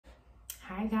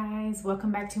Hi guys, welcome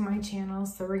back to my channel.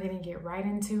 So we're gonna get right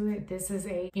into it. This is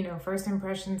a, first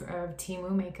impressions of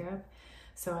Temu Makeup.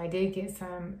 So I did get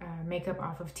some makeup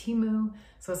off of Temu.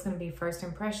 So it's gonna be first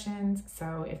impressions.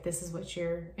 So if this is what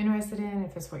you're interested in,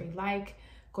 if it's what you like,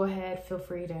 go ahead, feel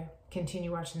free to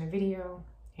continue watching the video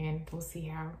and we'll see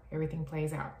how everything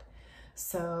plays out.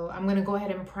 So I'm gonna go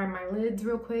ahead and prime my lids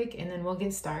real quick and then we'll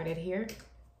get started here.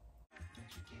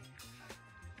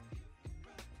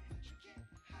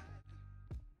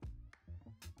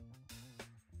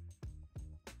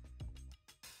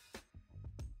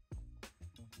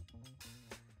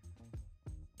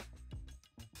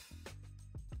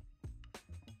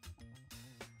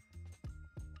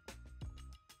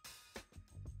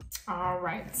 All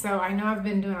right, so I know I've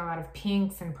been doing a lot of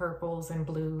pinks and purples and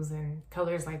blues and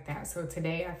colors like that. So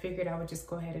today I figured I would just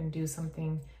go ahead and do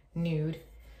something nude.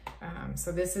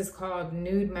 So this is called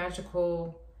Nude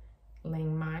Magical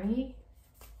Langmani.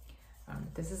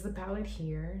 This is the palette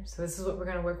here. So this is what we're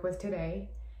gonna work with today.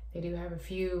 They do have a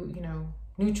few,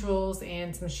 neutrals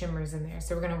and some shimmers in there.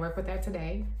 So we're gonna work with that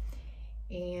today.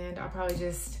 And I'll probably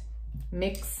just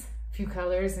mix a few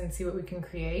colors and see what we can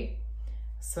create.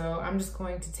 So I'm just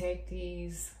going to take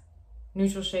these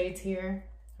neutral shades here.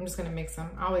 I'm just gonna mix them,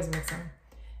 I always mix them,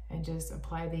 and just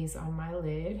apply these on my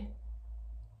lid.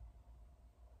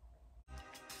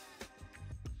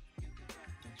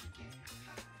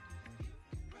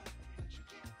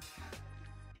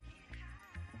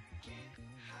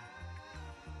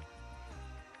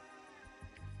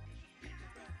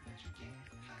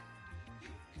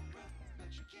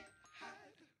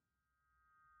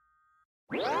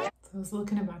 So it's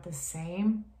looking about the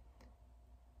same,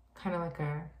 kind of like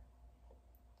a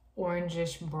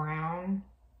orangish brown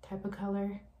type of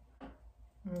color.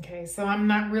 Okay, so I'm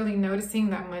not really noticing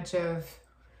that much of,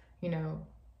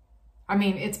 I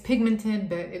mean, it's pigmented,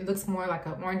 but it looks more like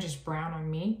an orangish brown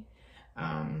on me.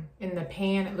 In the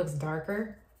pan, it looks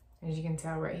darker. As you can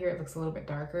tell right here, it looks a little bit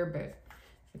darker, but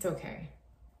it's okay.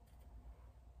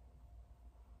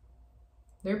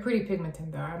 They're pretty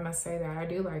pigmented though, I must say that. I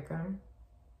do like them.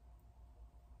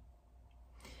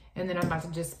 And then I'm about to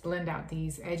just blend out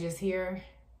these edges here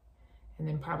and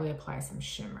then probably apply some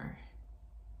shimmer.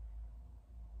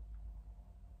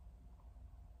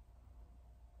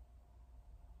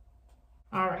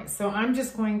 All right, so I'm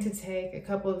just going to take a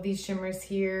couple of these shimmers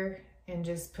here and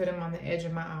just put them on the edge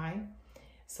of my eye.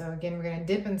 So again, we're gonna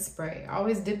dip and spray.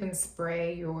 Always dip and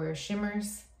spray your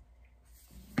shimmers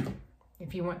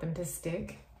if you want them to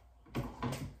stick.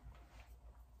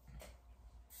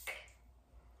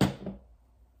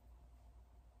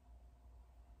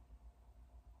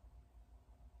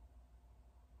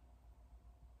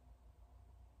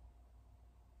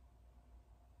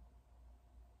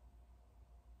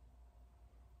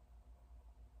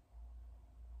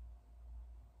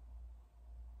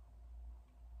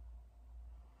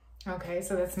 Okay,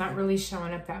 so that's not really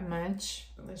showing up that much,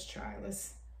 but let's try.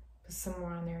 Let's put some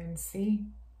more on there and see.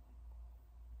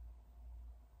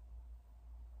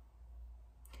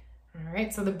 All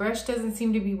right, so the brush doesn't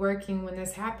seem to be working when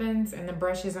this happens and the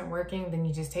brush isn't working, then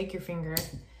you just take your finger.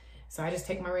 So I just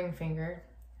take my ring finger,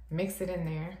 mix it in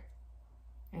there,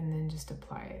 and then just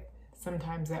apply it.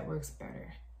 Sometimes that works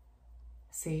better.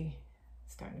 See,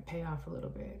 it's starting to pay off a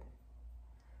little bit.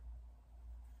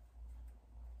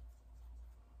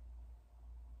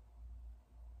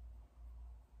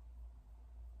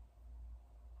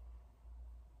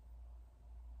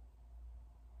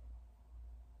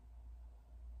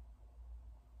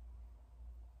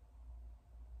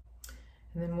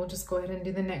 And then we'll just go ahead and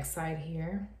do the next side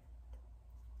here.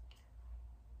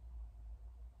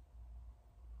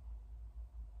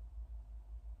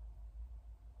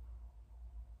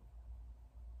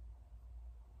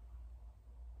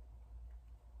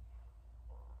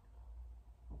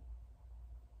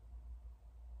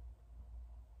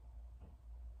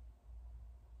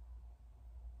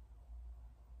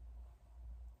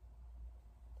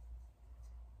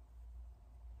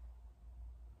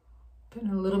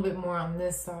 Putting a little bit more on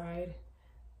this side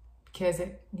because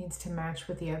it needs to match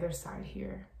with the other side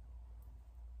here.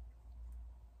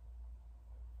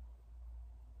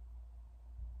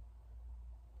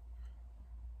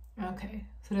 Okay,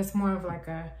 so that's more of like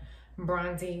a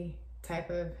bronzy type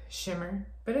of shimmer,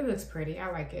 but it looks pretty, I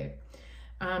like it.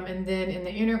 And then in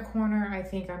the inner corner, I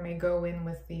think I may go in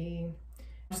with I'm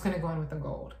just gonna go in with the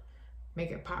gold,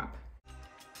 make it pop.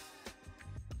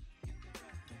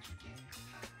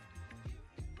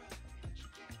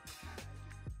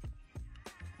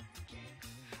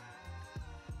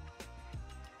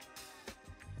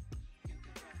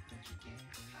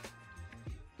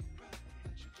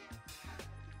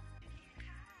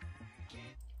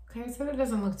 Okay, so that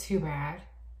doesn't look too bad.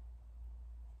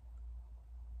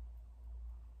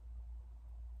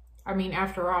 I mean,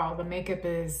 after all, the makeup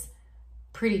is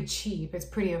pretty cheap. It's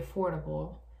pretty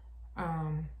affordable.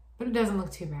 But it doesn't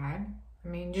look too bad. I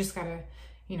mean, you just gotta,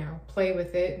 you know, play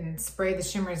with it and spray the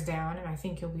shimmers down, and I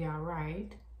think you'll be all right.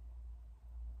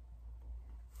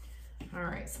 All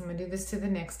right, so I'm gonna do this to the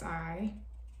next eye.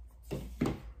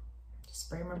 Just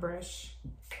spray my brush.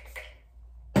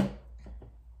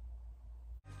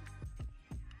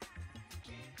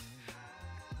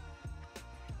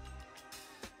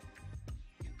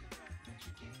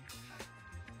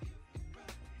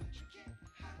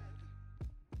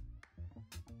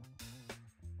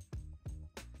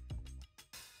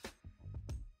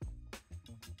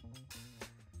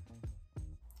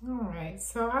 All right,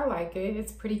 so I like it.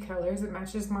 It's pretty colors. It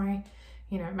matches my,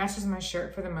 you know, it matches my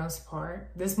shirt for the most part.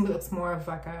 This looks more of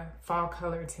like a fall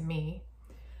color to me.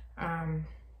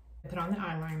 Put on the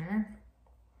eyeliner,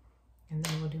 and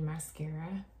then we'll do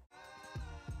mascara.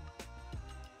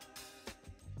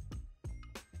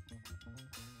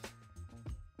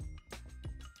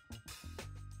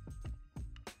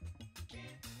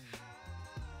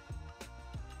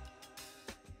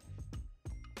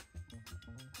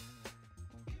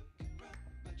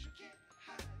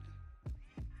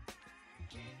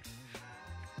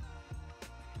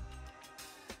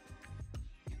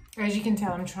 As you can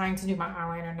tell, I'm trying to do my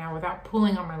eyeliner now without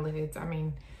pulling on my lids. I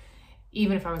mean,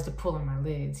 even if I was to pull on my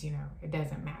lids, you know, it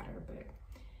doesn't matter. But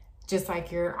just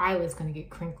like your eyelid's gonna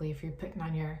get crinkly if you're putting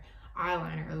on your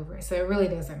eyeliner over it. So it really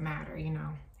doesn't matter, you know.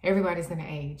 Everybody's gonna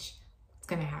age. It's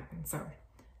gonna happen, so.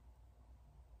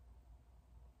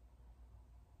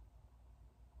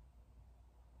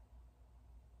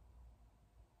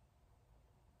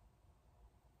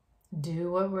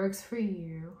 Do what works for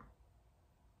you.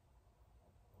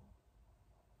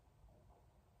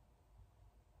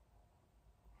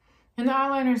 And the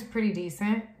eyeliner is pretty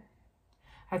decent.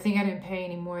 I think I didn't pay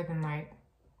any more than like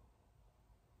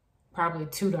probably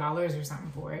 $2 or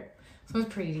something for it. So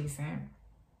it's pretty decent.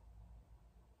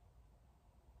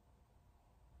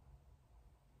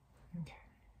 Okay.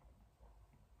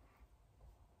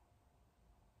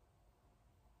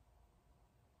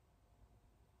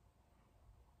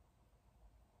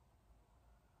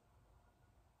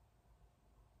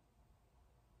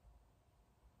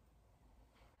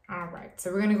 All right,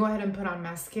 so we're gonna go ahead and put on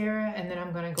mascara, and then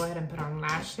I'm gonna go ahead and put on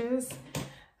lashes.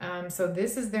 So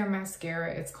this is their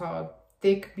mascara. It's called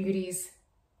Thick Beauty's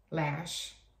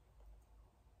Lash.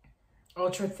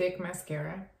 Ultra thick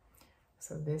mascara.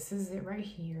 So this is it right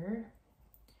here.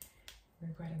 We're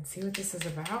gonna go ahead and see what this is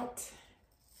about.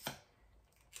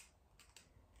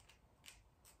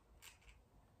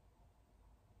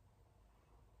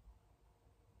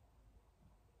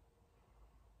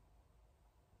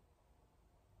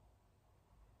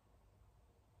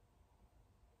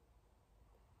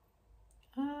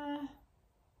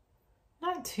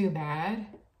 Not too bad.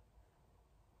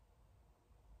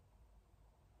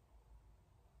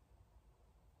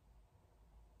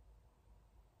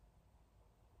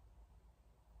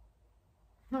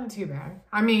 Not too bad.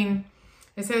 I mean,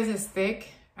 it says it's thick.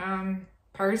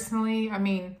 Personally, I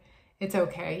mean, it's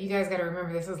okay. You guys got to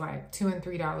remember this is like $2 and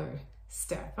 $3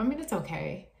 stuff. I mean, it's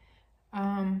okay.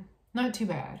 Not too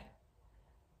bad.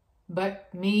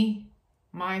 But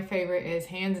my favorite is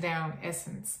hands down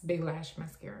Essence Big Lash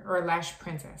Mascara, or Lash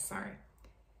Princess, sorry.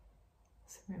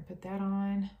 So we're gonna put that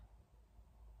on.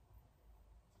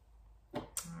 All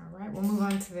right, we'll move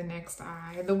on to the next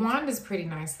eye. The wand is pretty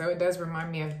nice though. It does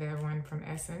remind me of the one from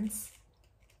Essence.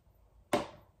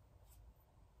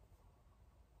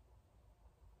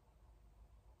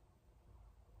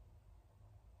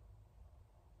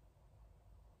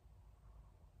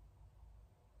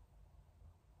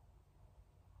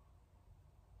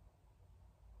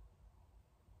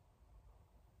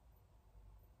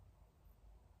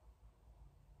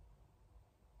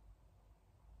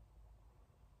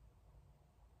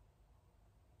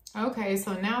 Okay,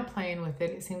 so now playing with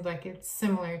it, it seems like it's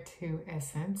similar to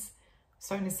Essence. I'm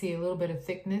starting to see a little bit of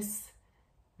thickness.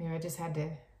 Maybe I just had to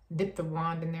dip the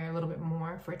wand in there a little bit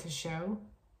more for it to show.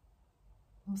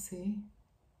 We'll see.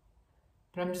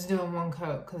 But I'm just doing one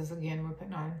coat because again, we're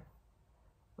putting on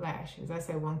lashes. I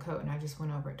said one coat and I just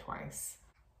went over it twice.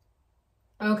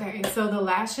 Okay, so the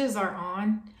lashes are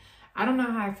on. I don't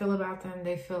know how I feel about them.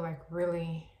 They feel like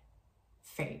really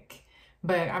fake.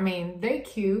 But I mean, they're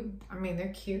cute. I mean, they're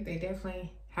cute. They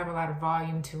definitely have a lot of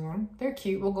volume to them. They're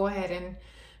cute. We'll go ahead and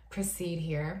proceed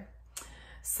here.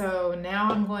 So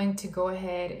now I'm going to go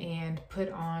ahead and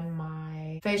put on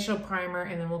my facial primer,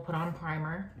 and then we'll put on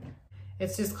primer.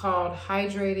 It's just called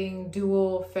Hydrating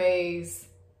Dual Phase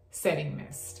setting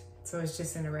mist. So it's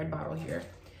just in a red bottle here.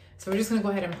 So we're just gonna go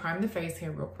ahead and prime the face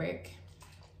here real quick.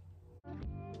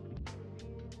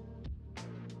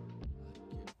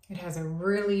 It has a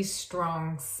really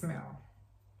strong smell.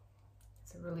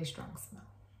 It's a really strong smell.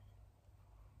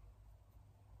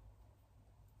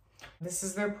 This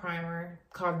is their primer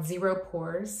called Zero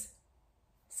Pores.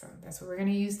 So that's what we're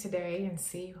gonna use today and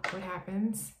see what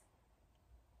happens.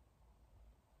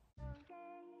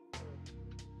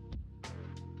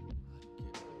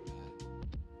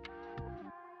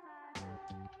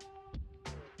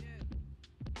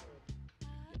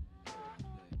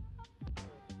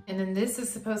 And then this is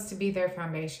supposed to be their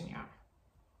foundation, y'all.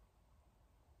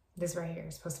 This right here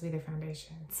is supposed to be their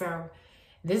foundation. So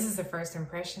this is the first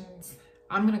impressions.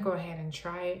 I'm gonna go ahead and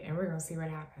try it and we're gonna see what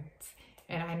happens.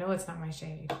 And I know it's not my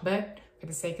shade, but for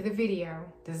the sake of the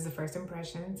video, this is the first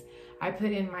impressions. I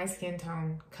put in my skin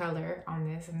tone color on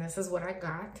this and this is what I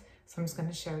got. So I'm just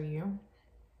gonna show you.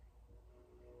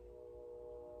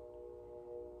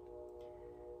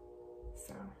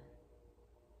 So.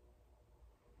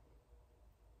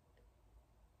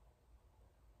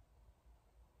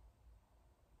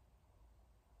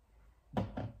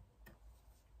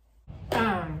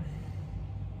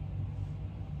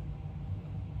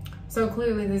 So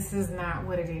clearly this is not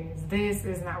what it is. This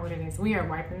is not what it is. We are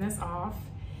wiping this off.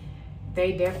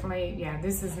 They definitely, yeah,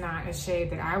 this is not a shade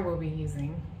that I will be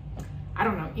using. I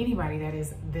don't know anybody that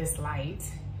is this light.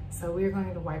 So we're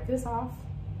going to wipe this off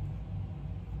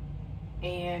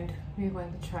and we're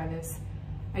going to try this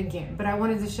again. But I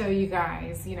wanted to show you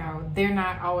guys, you know, they're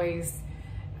not always,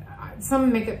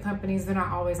 some makeup companies, they're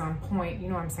not always on point, you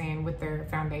know what I'm saying, with their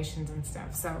foundations and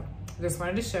stuff. So just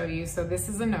wanted to show you. So this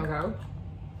is a no-go.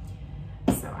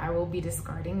 So I will be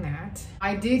discarding that.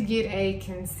 I did get a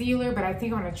concealer, but I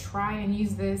think I'm gonna try and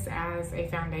use this as a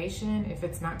foundation if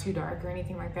it's not too dark or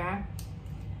anything like that.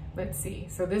 Let's see.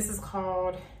 So this is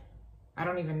called, I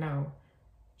don't even know,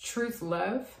 Truth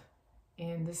Love.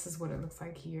 And this is what it looks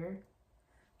like here.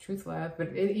 Truth Love, but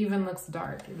it even looks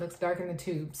dark. It looks dark in the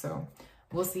tube. So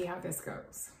we'll see how this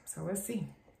goes. So let's see.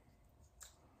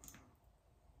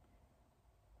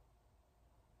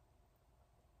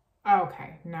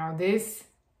 Okay, now this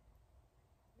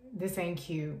ain't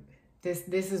cute. This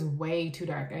is way too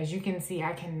dark. As you can see,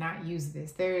 I cannot use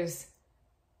this. There's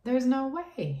no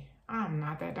way. I'm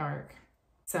not that dark.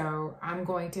 So I'm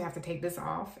going to have to take this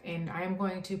off and I'm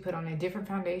going to put on a different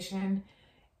foundation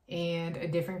and a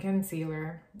different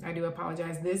concealer. I do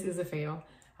apologize. This is a fail.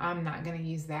 I'm not gonna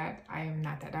use that. I am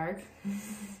not that dark.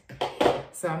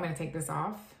 So I'm gonna take this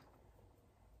off.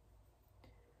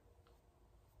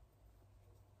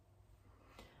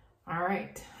 All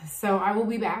right, so I will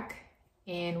be back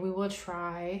and we will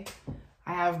try,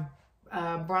 I have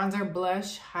bronzer,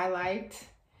 blush, highlight.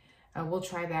 We'll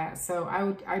try that. So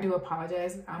I do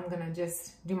apologize. I'm gonna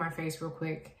just do my face real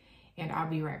quick and I'll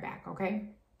be right back, okay?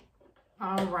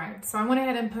 All right, so I went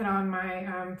ahead and put on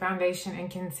my foundation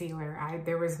and concealer.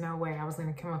 There was no way I was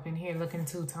gonna come up in here looking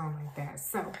two-tone like that.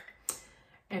 So,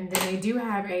 and then they do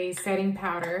have a setting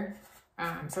powder.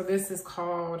 So this is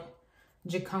called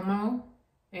Giacomo.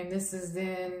 And this is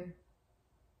then,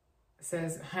 it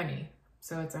says honey.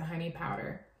 So it's a honey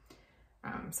powder.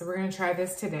 So we're gonna try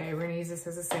this today. We're gonna use this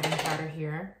as a setting powder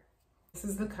here. This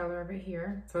is the color of it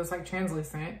here. So it's like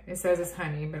translucent. It says it's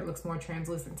honey, but it looks more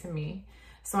translucent to me.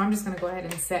 So I'm just gonna go ahead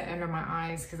and set under my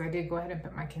eyes because I did go ahead and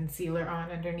put my concealer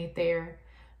on underneath there.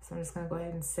 So I'm just gonna go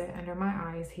ahead and set under my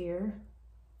eyes here.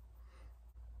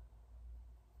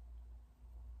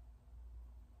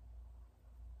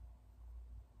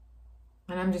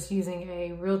 And I'm just using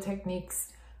a Real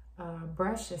Techniques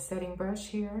brush, a setting brush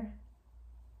here.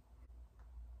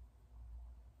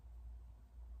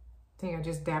 I think I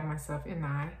just dabbed myself in the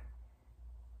eye.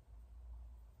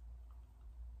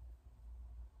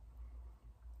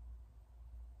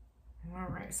 All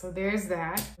right, so there's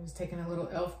that. I'm just taking a little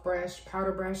e.l.f. brush,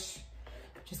 powder brush.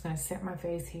 Just gonna set my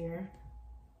face here.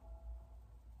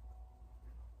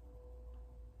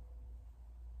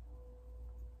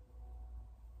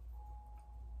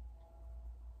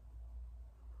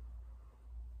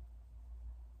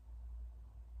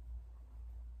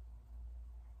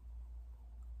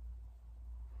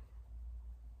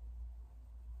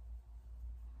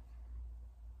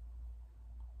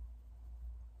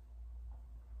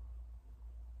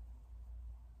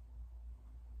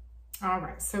 All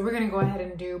right, so we're gonna go ahead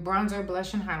and do bronzer,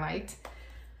 blush, and highlight.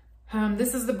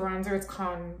 This is the bronzer. It's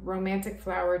called Romantic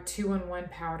Flower 2-in-1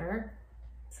 powder.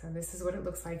 So this is what it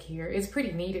looks like here. It's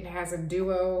pretty neat. It has a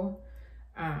duo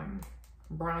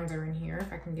bronzer in here,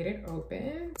 if I can get it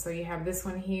open. So you have this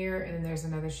one here, and then there's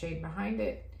another shade behind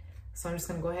it. So I'm just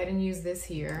gonna go ahead and use this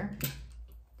here.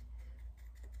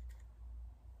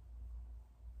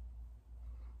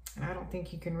 And I don't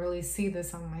think you can really see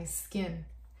this on my skin.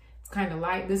 It's kind of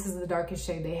light. This is the darkest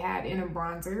shade they had in a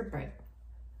bronzer, but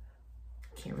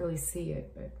can't really see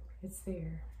it, but it's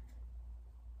there.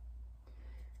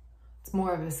 It's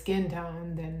more of a skin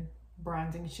tone than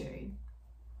bronzing shade.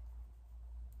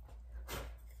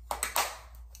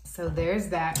 So there's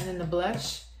that. And then the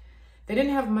blush, they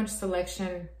didn't have much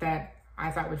selection that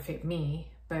I thought would fit me,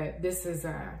 but this is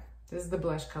the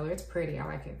blush color. It's pretty. I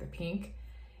like it, the pink.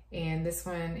 And this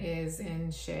one is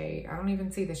in shade, I don't even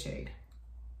see the shade.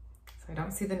 So I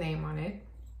don't see the name on it.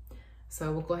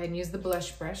 So we'll go ahead and use the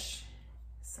blush brush.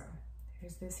 So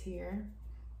there's this here.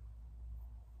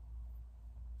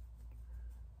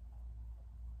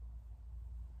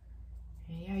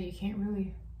 And yeah, you can't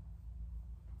really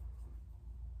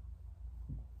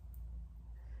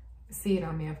see it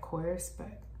on me, of course,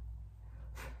 but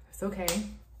it's okay. I'm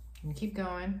gonna keep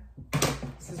going.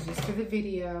 This is just for the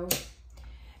video.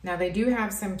 Now they do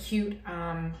have some cute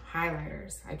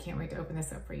highlighters. I can't wait to open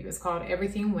this up for you. It's called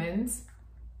Everything Wins.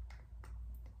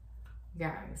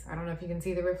 Guys, I don't know if you can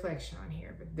see the reflection on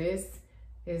here, but this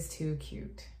is too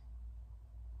cute.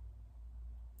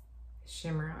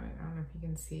 Shimmer on it. I don't know if you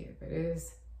can see it, but it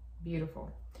is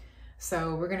beautiful.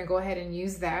 So we're gonna go ahead and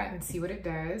use that and see what it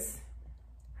does.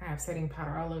 I have setting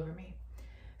powder all over me.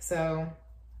 So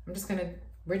we're just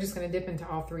gonna dip into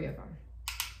all three of them.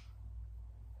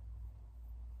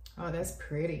 Oh, that's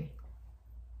pretty.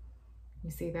 You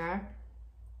see that?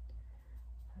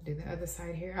 I'll do the other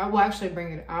side here. I will actually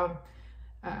bring it, I'll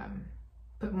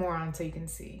put more on so you can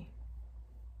see,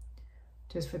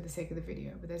 just for the sake of the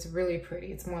video, but that's really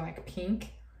pretty. It's more like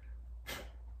pink.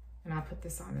 And I'll put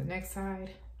this on the next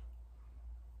side.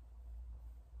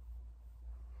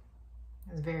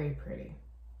 It's very pretty.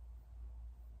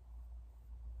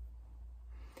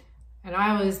 And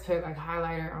I always put like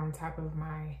highlighter on top of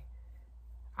my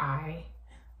eye,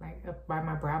 like up by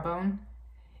my brow bone.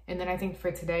 And then I think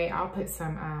for today, I'll put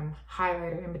some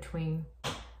highlighter in between,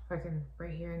 like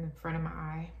right here in the front of my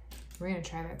eye. We're gonna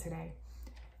try that today.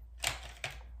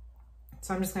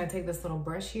 So I'm just gonna take this little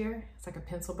brush here. It's like a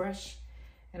pencil brush.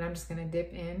 And I'm just gonna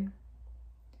dip in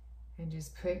and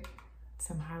just put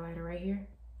some highlighter right here.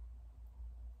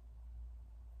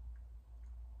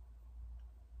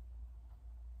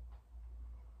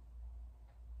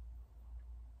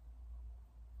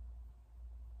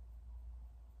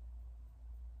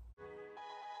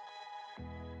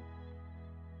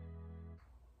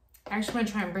 Actually, I'm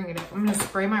gonna try and bring it up. I'm gonna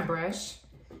spray my brush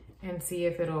and see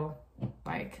if it'll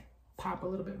like pop a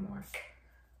little bit more.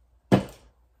 There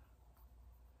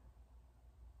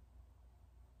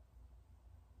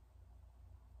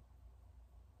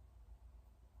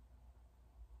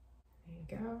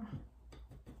you go.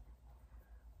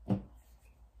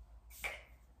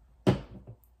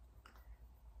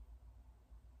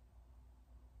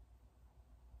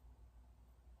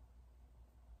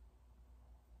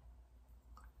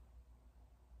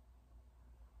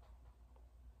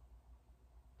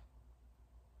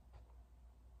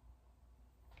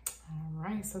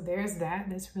 So there's that.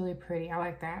 That's really pretty. I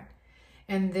like that.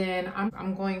 And then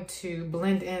I'm going to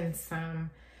blend in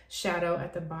some shadow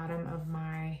at the bottom of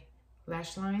my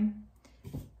lash line.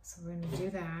 So we're gonna do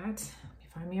that. Let me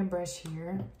find me a brush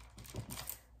here.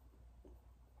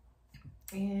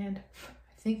 And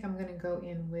I think I'm gonna go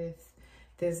in with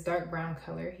this dark brown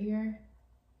color here.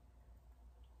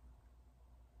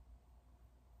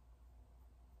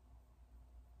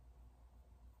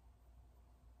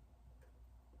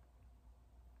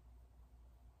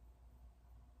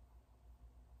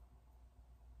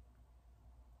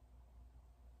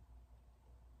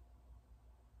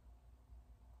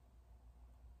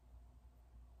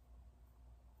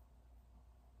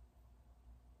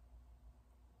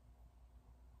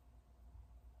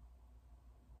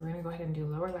 We're gonna go ahead and do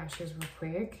lower lashes real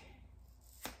quick.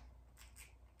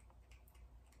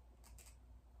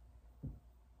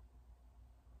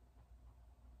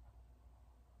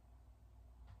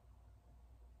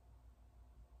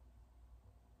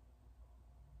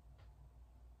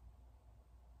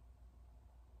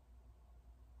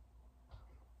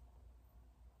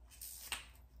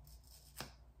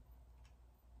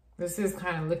 This is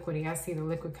kind of liquidy. I see the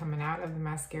liquid coming out of the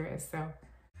mascara, so.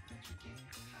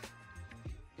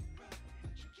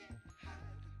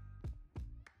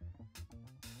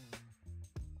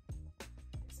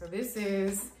 So this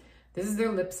is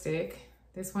their lipstick.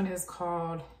 This one is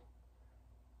called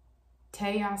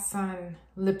Temu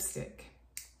lipstick.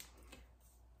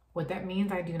 What that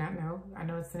means, I do not know. I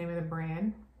know it's the name of the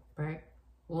brand, but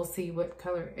we'll see what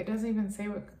color. It doesn't even say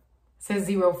says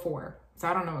 04. So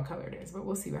I don't know what color it is, but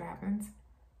we'll see what happens.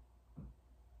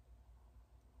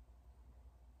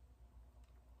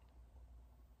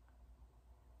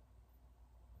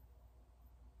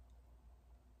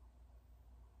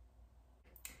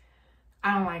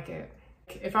 I don't like it.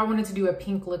 If I wanted to do a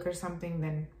pink look or something,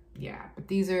 then yeah, but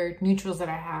these are neutrals that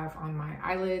I have on my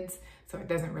eyelids, so it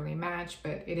doesn't really match,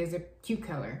 but it is a cute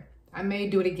color. I may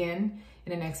do it again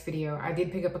in the next video. I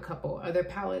did pick up a couple other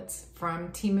palettes from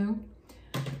Temu,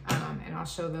 and I'll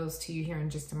show those to you here in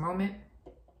just a moment.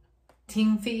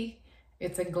 Tingfi,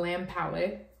 it's a glam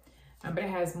palette, but it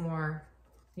has more,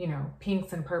 you know,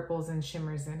 pinks and purples and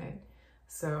shimmers in it.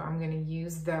 So I'm gonna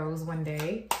use those one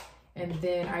day. And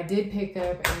then I did pick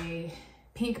up a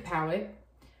pink palette.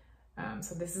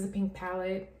 So this is a pink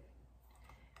palette.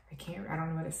 I don't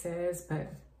know what it says,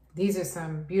 but these are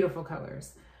some beautiful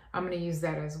colors. I'm gonna use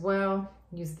that as well.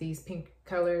 Use these pink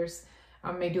colors.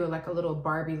 I may do like a little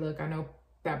Barbie look. I know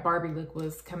that Barbie look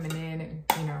was coming in and,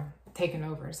 you know, taking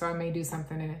over. So I may do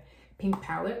something in a pink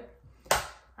palette.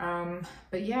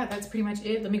 But yeah, that's pretty much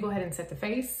it. Let me go ahead and set the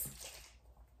face.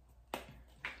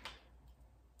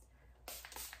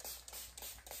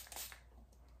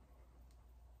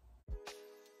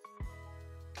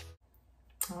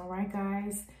 All right,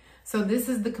 guys. So this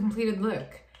is the completed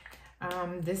look.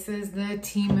 This is the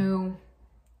Temu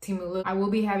look. I will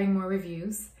be having more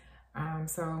reviews,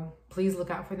 so please look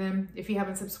out for them. If you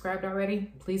haven't subscribed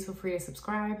already, please feel free to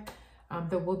subscribe.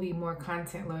 There will be more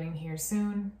content loading here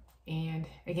soon. And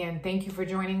again, thank you for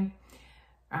joining.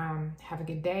 Have a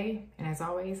good day. And as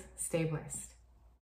always, stay blessed.